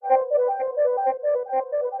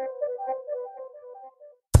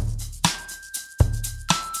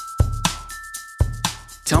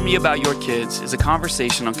Tell Me About Your Kids is a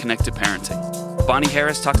conversation on connected parenting. Bonnie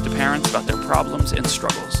Harris talks to parents about their problems and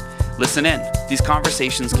struggles. Listen in. These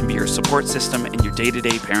conversations can be your support system in your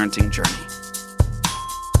day-to-day parenting journey.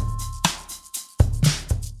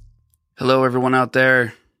 Hello, everyone out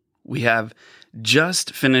there. We have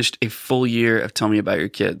just finished a full year of Tell Me About Your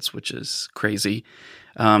Kids, which is crazy.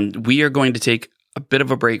 We are going to take a bit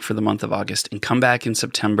of a break for the month of August and come back in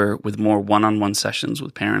September with more one-on-one sessions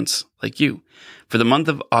with parents like you. For the month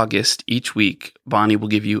of August, each week, Bonnie will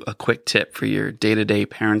give you a quick tip for your day-to-day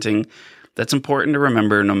parenting that's important to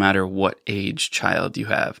remember no matter what age child you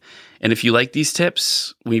have. And if you like these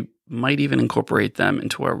tips, we might even incorporate them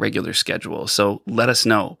into our regular schedule. So let us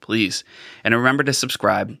know, please. And remember to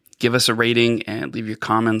subscribe, give us a rating, and leave your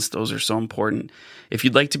comments. Those are so important. If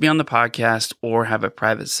you'd like to be on the podcast or have a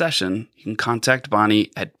private session, you can contact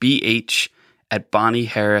Bonnie at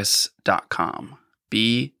bh@bonnieharris.com.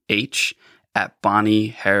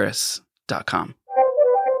 bh@bonnieharris.com.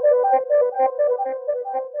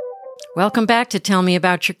 Welcome back to Tell Me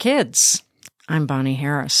About Your Kids. I'm Bonnie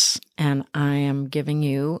Harris, and I am giving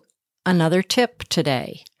you another tip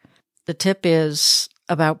today. The tip is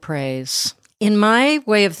about praise. In my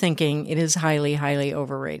way of thinking, it is highly, highly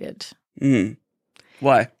overrated.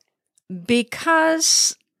 Why?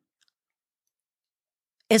 Because,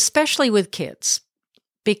 especially with kids,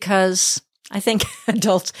 because I think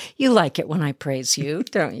adults, you like it when I praise you,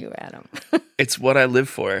 don't you, Adam? It's what I live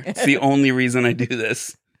for. It's the only reason I do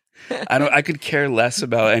this. I could care less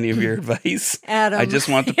about any of your advice. Adam, I just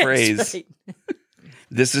want the praise. Right.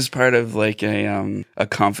 This is part of like a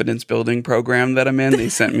confidence building program that I'm in. They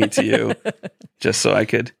sent me to you just so I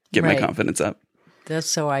could get my confidence up.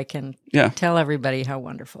 Just so I can tell everybody how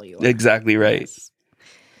wonderful you are. Exactly right. Yes.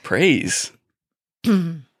 Praise.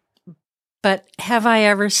 But have I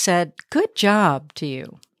ever said, good job to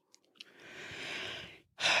you?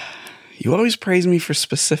 You always praise me for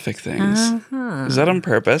specific things. Is that on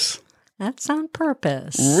purpose? That's on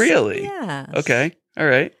purpose. Really? Yes. Okay. All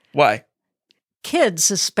right. Why?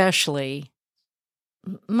 Kids especially,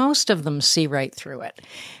 most of them see right through it.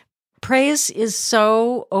 Praise is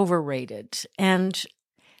so overrated. And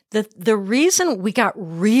the reason we got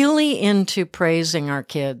really into praising our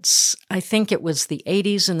kids, I think it was the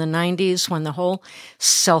 80s and the 90s when the whole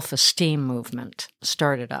self-esteem movement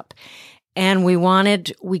started up. And we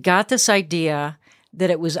got this idea that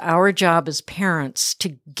it was our job as parents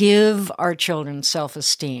to give our children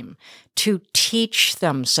self-esteem, to teach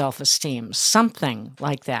them self-esteem, something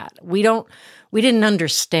like that. We didn't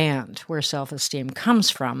understand where self-esteem comes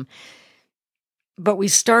from, but we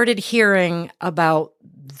started hearing about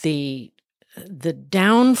the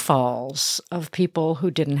downfalls of people who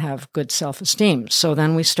didn't have good self-esteem. So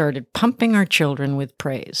then we started pumping our children with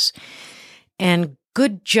praise. And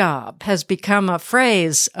good job has become a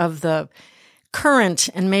phrase of the current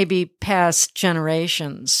and maybe past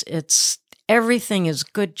generations. It's everything is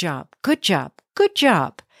good job, good job, good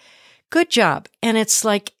job, good job. And it's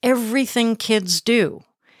like everything kids do,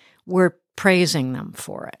 we're praising them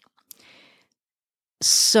for it.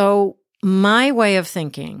 So my way of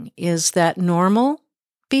thinking is that normal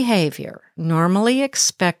behavior, normally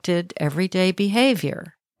expected everyday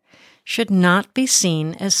behavior, should not be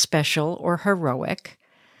seen as special or heroic,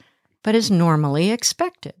 but is normally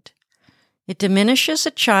expected. It diminishes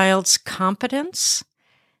a child's competence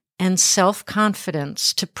and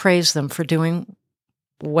self-confidence to praise them for doing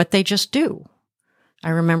what they just do. I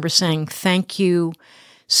remember saying, thank you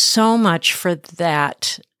so much for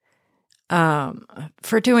that,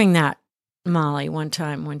 for doing that, Molly, one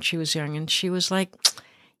time when she was young. And she was like,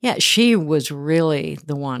 yeah, she was really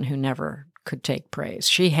the one who never could take praise.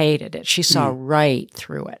 She hated it. She saw right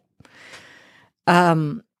through it.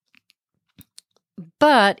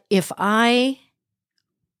 But if I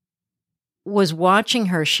was watching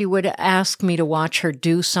her, she would ask me to watch her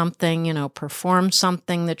do something, perform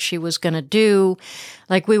something that she was going to do.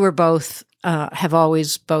 Like we were both, have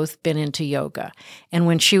always both been into yoga. And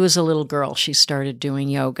when she was a little girl, she started doing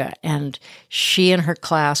yoga. And she and her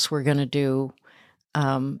class were going to do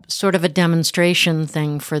sort of a demonstration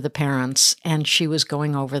thing for the parents. And she was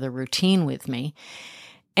going over the routine with me.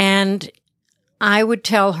 And I would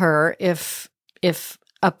tell her if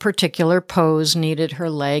a particular pose needed her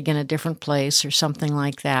leg in a different place or something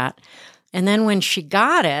like that. And then when she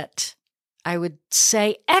got it, I would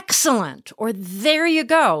say, excellent, or there you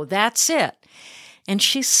go, that's it. And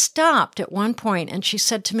she stopped at one point and she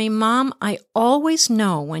said to me, Mom, I always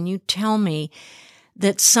know when you tell me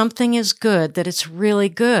that something is good, that it's really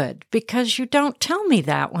good, because you don't tell me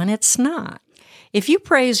that when it's not. If you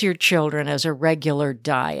praise your children as a regular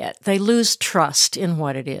diet, they lose trust in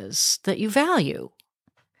what it is that you value.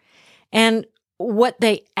 and what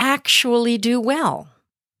they actually do well.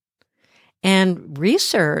 And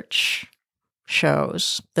research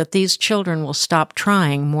shows that these children will stop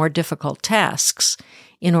trying more difficult tasks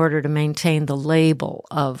in order to maintain the label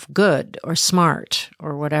of good or smart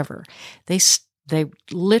or whatever. They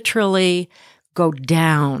literally go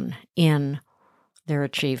down in their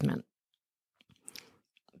achievement.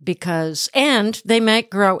 And they might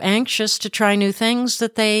grow anxious to try new things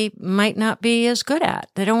that they might not be as good at.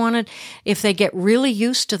 They don't want to, if they get really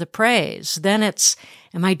used to the praise, then it's,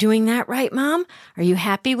 am I doing that right, Mom? Are you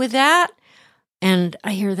happy with that? And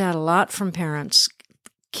I hear that a lot from parents.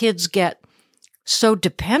 Kids get so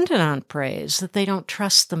dependent on praise that they don't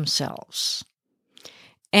trust themselves.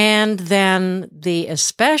 And then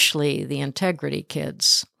especially the integrity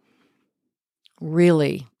kids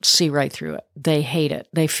really see right through it. They hate it.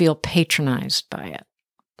 They feel patronized by it.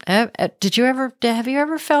 Have you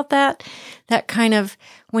ever felt that kind of,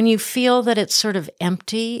 when you feel that it's sort of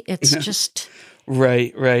empty, it's just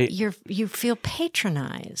right. You feel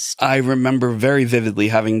patronized. I remember very vividly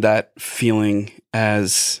having that feeling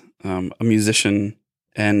as a musician,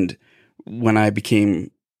 and when I became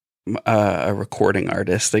a recording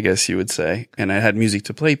artist, I guess you would say, and I had music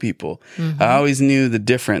to play people. Mm-hmm. I always knew the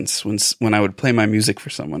difference when I would play my music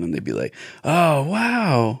for someone and they'd be like, "Oh,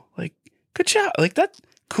 wow, like good job, like that's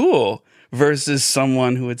cool," versus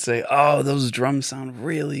someone who would say, "Oh, those drums sound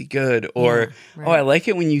really good," or "Oh, I like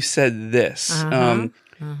it when you said this."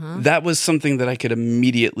 That was something that I could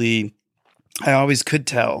immediately, I always could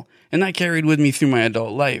tell. And that carried with me through my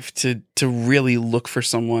adult life to really look for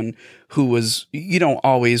someone who was, you don't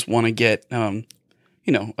always want to get,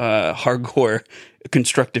 hardcore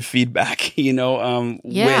constructive feedback,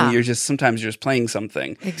 when sometimes you're just playing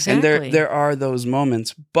something. Exactly. And there are those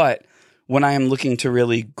moments, but when I am looking to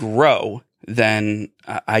really grow, then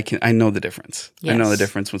I know the difference. Yes. I know the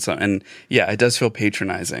difference with and it does feel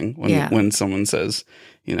patronizing when someone says,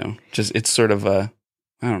 it's sort of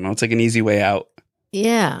it's like an easy way out.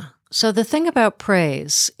 Yeah. So the thing about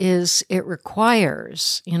praise is it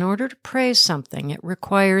requires, in order to praise something, it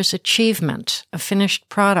requires achievement, a finished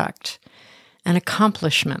product, an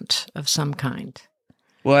accomplishment of some kind.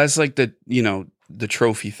 Well, that's like the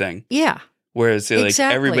trophy thing. Yeah. Whereas like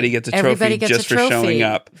everybody gets a trophy just for showing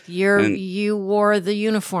up. You wore the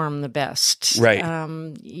uniform the best. Right.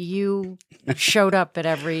 You showed up at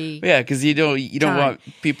every because you don't want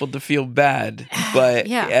people to feel bad, but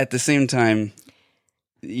at the same time,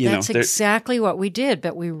 that's exactly what we did,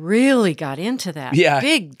 but we really got into that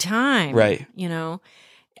big time. Right.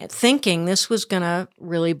 Thinking this was going to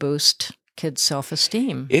really boost kids'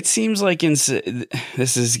 self-esteem. It seems like this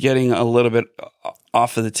is getting a little bit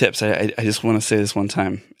off of the tips. I just want to say this one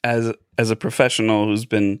time. As a professional who's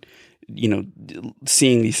been,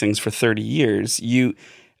 seeing these things for 30 years,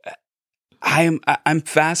 I'm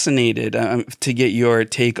fascinated to get your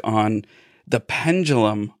take on the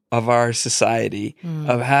pendulum of our society,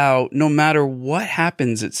 of how no matter what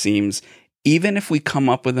happens, it seems, even if we come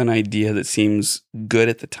up with an idea that seems good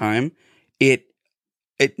at the time, it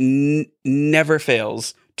never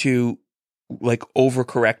fails to like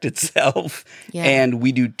overcorrect itself, and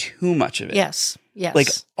we do too much of it. Yes. Like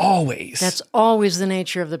always. That's always the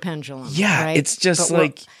nature of the pendulum. Yeah, right? It's just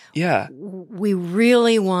we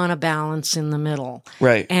really want a balance in the middle.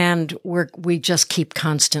 Right. And we just keep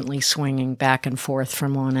constantly swinging back and forth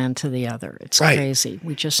from one end to the other. It's crazy.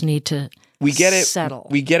 We just need to settle.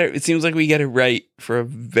 We get it. It seems like we get it right for a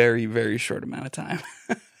very, very short amount of time.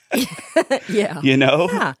 Yeah.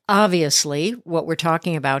 Yeah. Obviously, what we're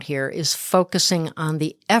talking about here is focusing on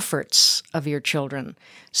the efforts of your children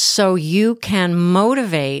so you can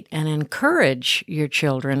motivate and encourage your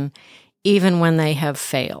children even when they have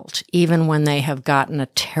failed, even when they have gotten a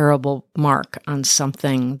terrible mark on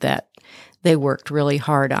something that they worked really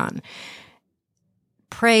hard on.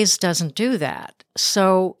 Praise doesn't do that.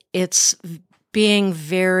 So it's being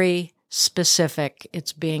very specific.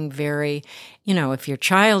 It's being very, if your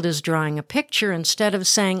child is drawing a picture, instead of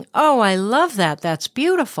saying, "Oh, I love that, that's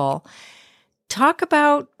beautiful," talk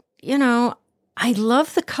about, "I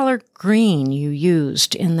love the color green you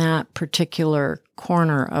used in that particular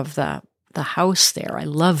corner of the house there. I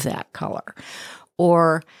love that color."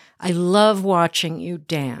 Or, "I love watching you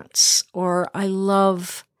dance." Or, "I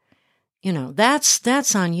love,"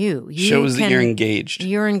 that's on you. Shows that you're engaged.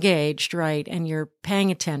 You're engaged, right, and you're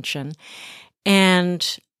paying attention.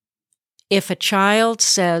 And if a child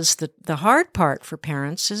says that the hard part for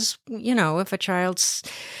parents is, if a child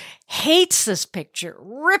hates this picture,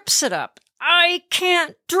 rips it up, "I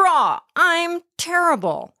can't draw, I'm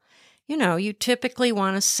terrible," you typically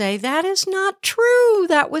want to say, that is not true.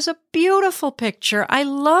 That was a beautiful picture. I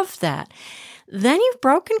love that. Then you've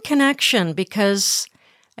broken connection because,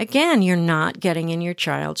 again, you're not getting in your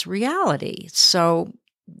child's reality. So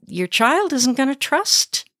your child isn't going to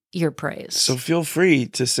trust your praise. So feel free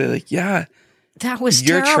to say, like, yeah, that was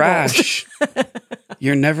you're terrible. trash.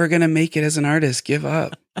 You're never going to make it as an artist. Give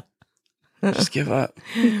up. Just give up.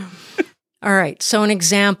 All right. So an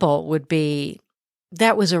example would be,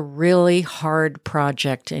 that was a really hard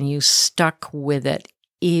project and you stuck with it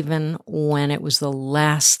even when it was the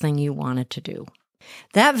last thing you wanted to do.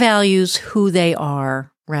 That values who they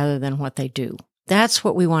are rather than what they do. That's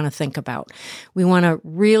what we want to think about. We want to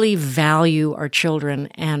really value our children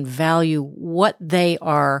and value what they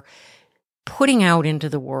are putting out into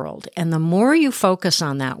the world. And the more you focus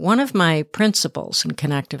on that, one of my principles in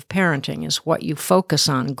connective parenting is what you focus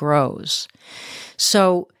on grows.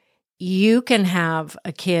 So you can have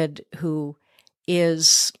a kid who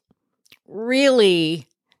is really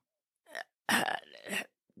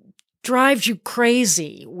drives you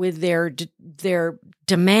crazy with their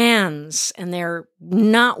demands and their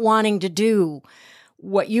not wanting to do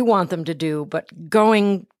what you want them to do, but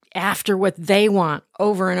going after what they want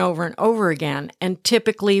over and over and over again. And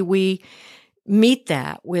typically we meet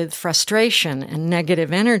that with frustration and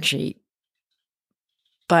negative energy.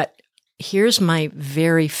 But here's my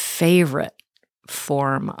very favorite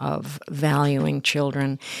form of valuing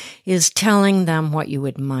children is telling them what you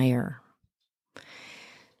admire.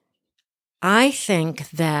 I think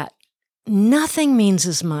that nothing means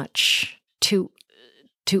as much to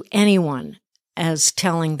anyone as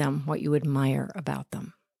telling them what you admire about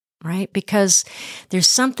them, right? Because there's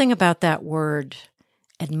something about that word,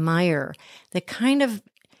 admire, that kind of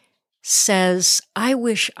says, I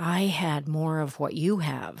wish I had more of what you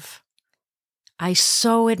have. I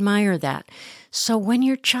so admire that. So when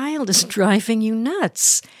your child is driving you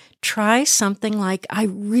nuts, try something like, I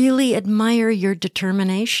really admire your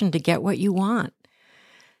determination to get what you want.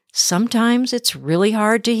 Sometimes it's really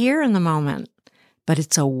hard to hear in the moment, but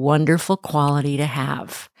it's a wonderful quality to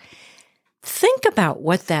have. Think about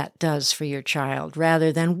what that does for your child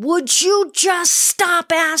rather than, would you just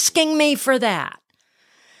stop asking me for that?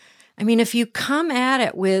 I mean, if you come at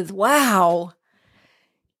it with, wow,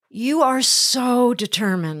 you are so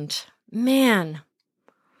determined. Man,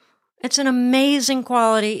 it's an amazing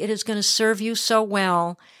quality. It is going to serve you so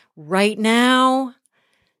well. Right now,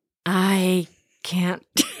 I can't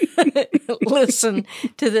listen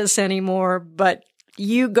to this anymore, but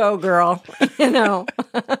you go, girl,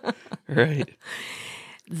 Right.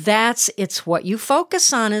 It's what you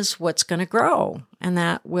focus on is what's going to grow, and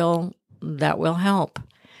that will help.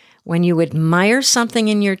 When you admire something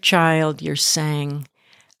in your child, you're saying,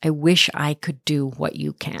 I wish I could do what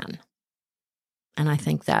you can. And I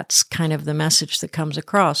think that's kind of the message that comes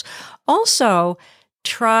across. Also,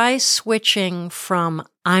 try switching from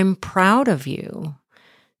I'm proud of you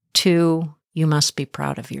to you must be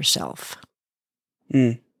proud of yourself.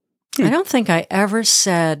 I don't think I ever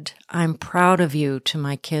said I'm proud of you to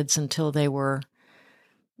my kids until they were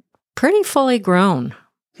pretty fully grown.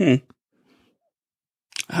 I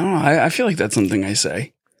don't know. I feel like that's something I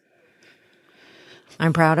say.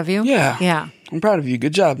 I'm proud of you? Yeah. Yeah. I'm proud of you.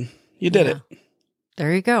 Good job. You did it.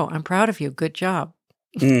 There you go. I'm proud of you. Good job.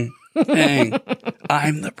 Dang.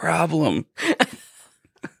 I'm the problem.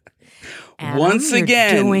 Adam, Once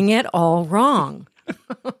again. You're doing it all wrong.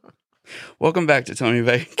 Welcome back to Tell Me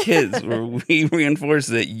About Your Kids, where we reinforce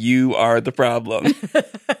that you are the problem.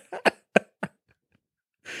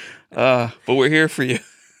 But we're here for you.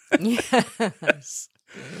 Yes.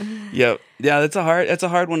 Yep. Yeah, that's a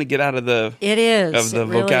hard one to get out of the It is. of the It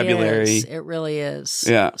really vocabulary. is. It really is.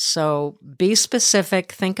 Yeah. So be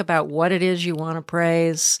specific. Think about what it is you want to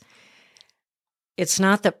praise. It's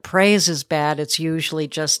not that praise is bad. It's usually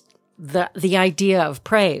just the idea of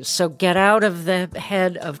praise. So get out of the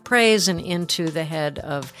head of praise and into the head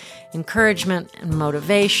of encouragement and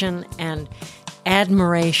motivation and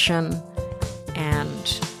admiration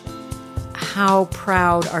and how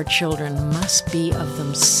proud our children must be of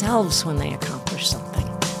themselves when they accomplish something.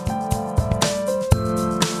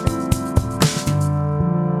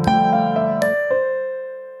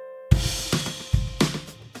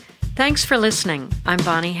 Thanks for listening. I'm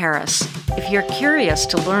Bonnie Harris. If you're curious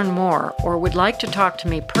to learn more or would like to talk to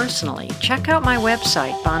me personally, check out my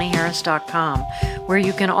website, bonnieharris.com, where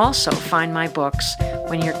you can also find my books,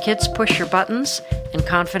 When Your Kids Push Your Buttons and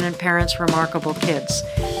Confident Parents, Remarkable Kids.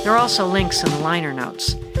 There are also links in the liner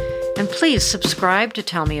notes. And please subscribe to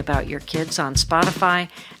Tell Me About Your Kids on Spotify,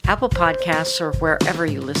 Apple Podcasts, or wherever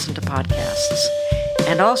you listen to podcasts.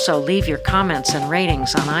 And also leave your comments and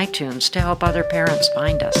ratings on iTunes to help other parents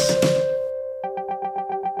find us.